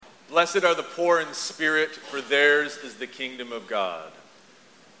Blessed are the poor in spirit, for theirs is the kingdom of God.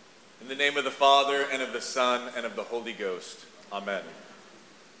 In the name of the Father, and of the Son, and of the Holy Ghost. Amen.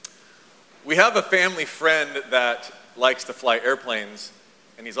 We have a family friend that likes to fly airplanes,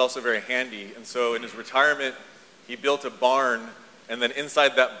 and he's also very handy. And so in his retirement, he built a barn, and then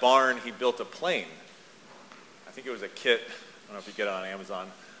inside that barn, he built a plane. I think it was a kit. I don't know if you get it on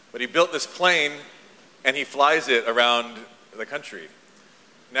Amazon. But he built this plane, and he flies it around the country.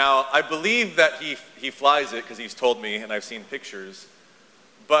 Now, I believe that he flies it because he's told me, and I've seen pictures,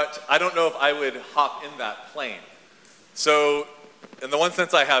 but I don't know if I would hop in that plane. So, in the one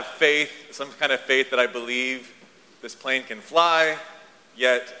sense, I have faith, some kind of faith that I believe this plane can fly,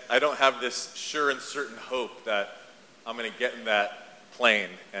 yet I don't have this sure and certain hope that I'm going to get in that plane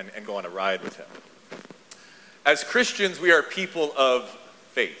and go on a ride with him. As Christians, we are people of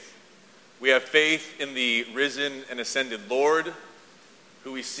faith. We have faith in the risen and ascended Lord,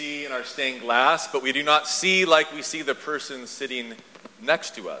 who we see in our stained glass, but we do not see like we see the person sitting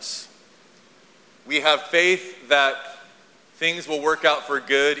next to us. We have faith that things will work out for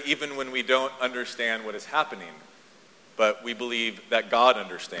good even when we don't understand what is happening, but we believe that God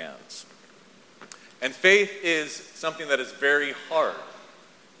understands. And faith is something that is very hard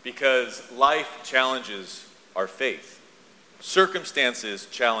because life challenges our faith. Circumstances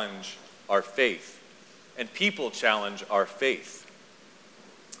challenge our faith, and people challenge our faith.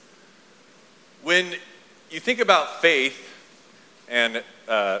 When you think about faith, and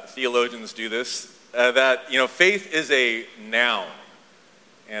theologians do this, that faith is a noun,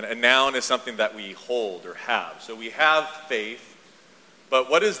 and a noun is something that we hold or have. So we have faith, but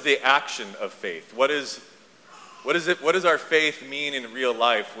what is the action of faith? What does our faith mean in real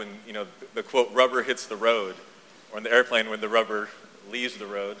life when the quote rubber hits the road, or in the airplane when the rubber leaves the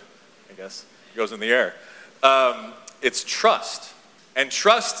road, I guess goes in the air? It's trust, and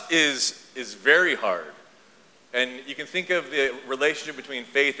trust is very hard. And you can think of the relationship between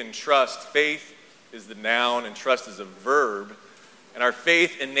faith and trust. Faith is the noun and trust is a verb. And our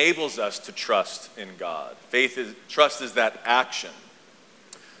faith enables us to trust in God. Trust is that action.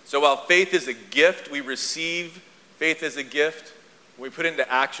 So while faith is a gift, we receive faith as a gift. When we put it into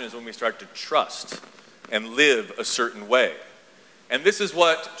action is when we start to trust and live a certain way. And this is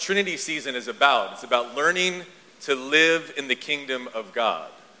what Trinity Season is about. It's about learning to live in the kingdom of God.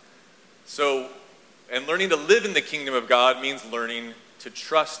 And learning to live in the kingdom of God means learning to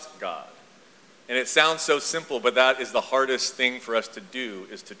trust God. And it sounds so simple, but that is the hardest thing for us to do,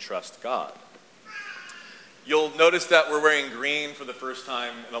 is to trust God. You'll notice that we're wearing green for the first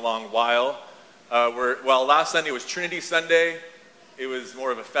time in a long while. Last Sunday was Trinity Sunday. It was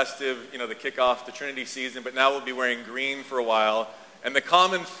more of a festive, the kickoff to Trinity Season, but now we'll be wearing green for a while. And the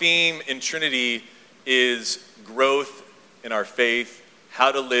common theme in Trinity is growth in our faith,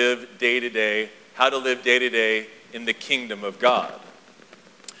 how to live day to day in the kingdom of God.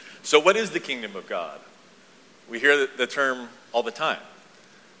 So what is the kingdom of God? We hear the term all the time.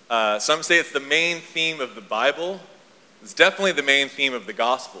 Some say it's the main theme of the Bible. It's definitely the main theme of the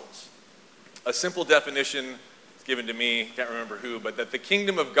Gospels. A simple definition is given to me, can't remember who, but that the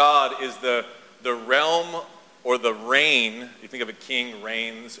kingdom of God is the realm or the reign. You think of a king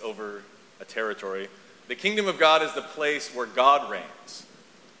reigns over a territory. The kingdom of God is the place where God reigns,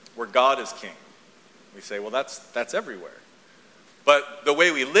 where God is king. We say, well, that's everywhere. But the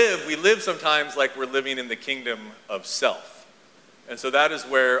way we live sometimes like we're living in the kingdom of self. And so that is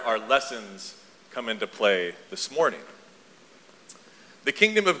where our lessons come into play this morning. The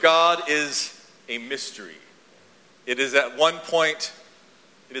kingdom of God is a mystery. It is in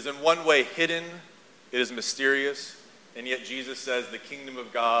one way hidden, it is mysterious, and yet Jesus says the kingdom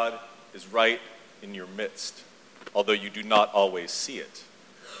of God is right in your midst, although you do not always see it.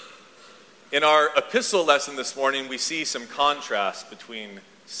 In our epistle lesson this morning, we see some contrast between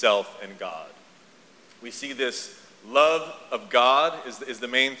self and God. We see this love of God is the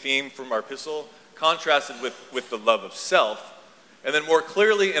main theme from our epistle, contrasted with the love of self. And then more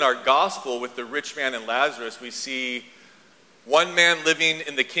clearly in our gospel with the rich man and Lazarus, we see one man living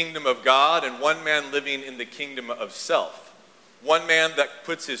in the kingdom of God and one man living in the kingdom of self. One man that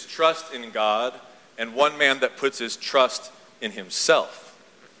puts his trust in God and one man that puts his trust in himself.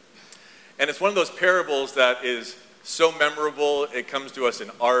 And it's one of those parables that is so memorable. It comes to us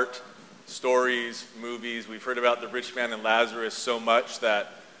in art, stories, movies. We've heard about the rich man and Lazarus so much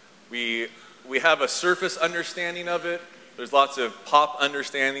that we have a surface understanding of it. There's lots of pop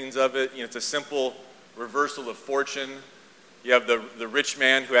understandings of it. It's a simple reversal of fortune. You have the rich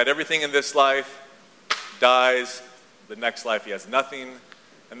man who had everything in this life, dies. The next life he has nothing.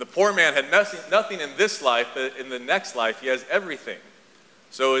 And the poor man had nothing in this life, but in the next life he has everything.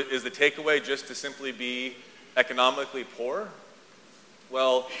 So is the takeaway just to simply be economically poor?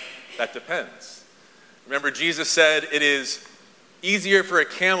 Well, that depends. Remember, Jesus said it is easier for a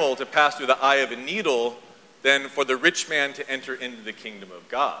camel to pass through the eye of a needle than for the rich man to enter into the kingdom of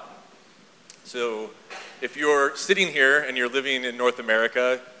God. So if you're sitting here and you're living in North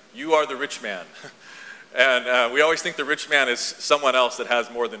America, you are the rich man. And we always think the rich man is someone else that has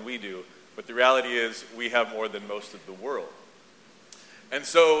more than we do. But the reality is we have more than most of the world. And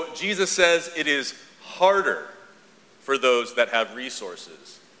so Jesus says it is harder for those that have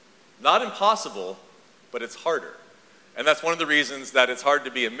resources. Not impossible, but it's harder. And that's one of the reasons that it's hard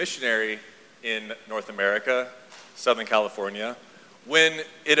to be a missionary in North America, Southern California. When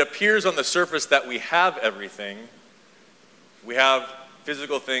it appears on the surface that we have everything, we have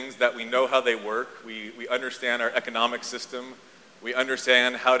physical things that we know how they work, we understand our economic system, we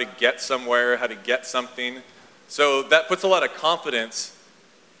understand how to get somewhere, how to get something. So that puts a lot of confidence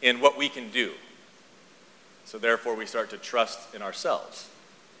in what we can do. So therefore we start to trust in ourselves.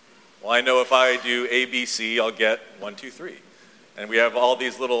 Well, I know if I do A, B, C, I'll get 1, 2, 3. And we have all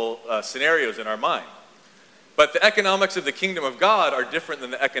these little scenarios in our mind. But the economics of the kingdom of God are different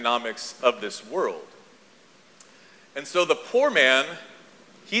than the economics of this world. And so the poor man,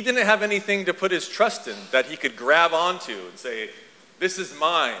 he didn't have anything to put his trust in that he could grab onto and say, this is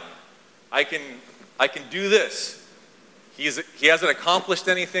mine. I can do this. He hasn't accomplished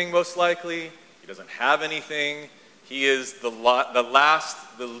anything, most likely. He doesn't have anything. He is the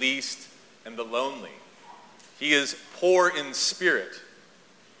last, the least, and the lonely. He is poor in spirit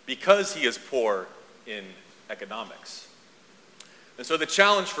because he is poor in economics. And so the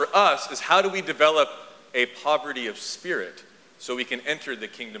challenge for us is, how do we develop a poverty of spirit so we can enter the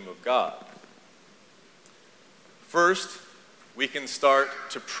kingdom of God? First, we can start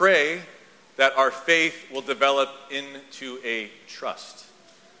to pray that our faith will develop into a trust.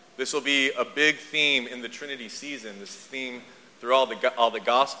 This will be a big theme in the Trinity season, this theme through all the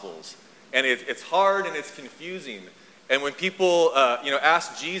Gospels. And it's hard and it's confusing. And when people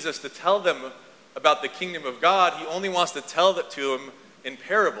ask Jesus to tell them about the kingdom of God, he only wants to tell that to them in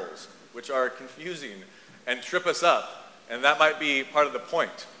parables, which are confusing and trip us up. And that might be part of the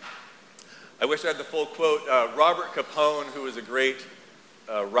point. I wish I had the full quote. Robert Capone, who is a great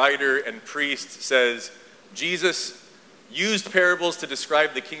writer and priest, says, Jesus used parables to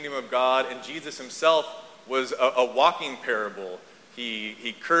describe the kingdom of God, and Jesus himself was a walking parable.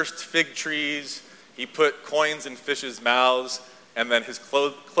 He cursed fig trees, he put coins in fishes' mouths, and then his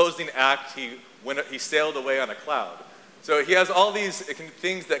closing act, he sailed away on a cloud. So he has all these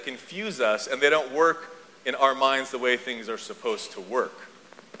things that confuse us, and they don't work in our minds the way things are supposed to work.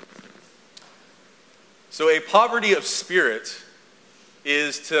 So a poverty of spirit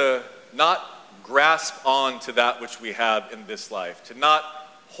is to not grasp on to that which we have in this life, to not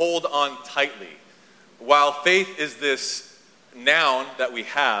hold on tightly. While faith is this noun that we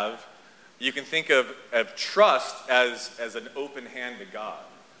have, you can think of trust as an open hand to God.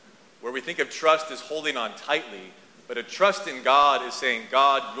 Where we think of trust as holding on tightly, but a trust in God is saying,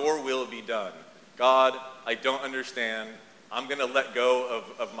 God, your will be done. God, I don't understand. I'm going to let go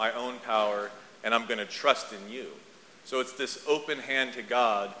of my own power, and I'm going to trust in you. So it's this open hand to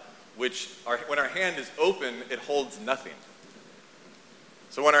God, which when our hand is open, it holds nothing.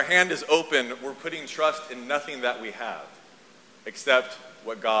 So when our hand is open, we're putting trust in nothing that we have, except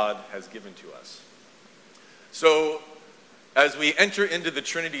what God has given to us. So as we enter into the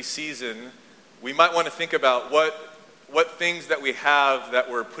Trinity season, we might want to think about what things that we have that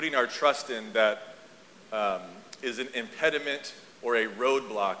we're putting our trust in that is an impediment or a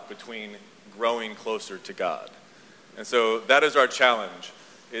roadblock between growing closer to God. And so that is our challenge,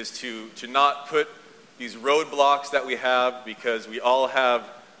 is to not put these roadblocks that we have, because we all have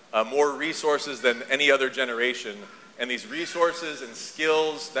more resources than any other generation. And these resources and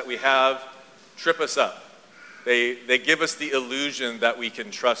skills that we have trip us up. They give us the illusion that we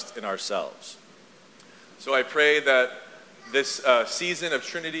can trust in ourselves. So I pray that this season of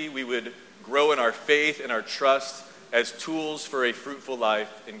Trinity, we would grow in our faith and our trust as tools for a fruitful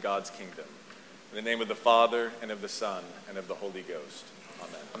life in God's kingdom. In the name of the Father, and of the Son, and of the Holy Ghost.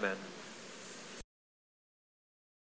 Amen. Amen.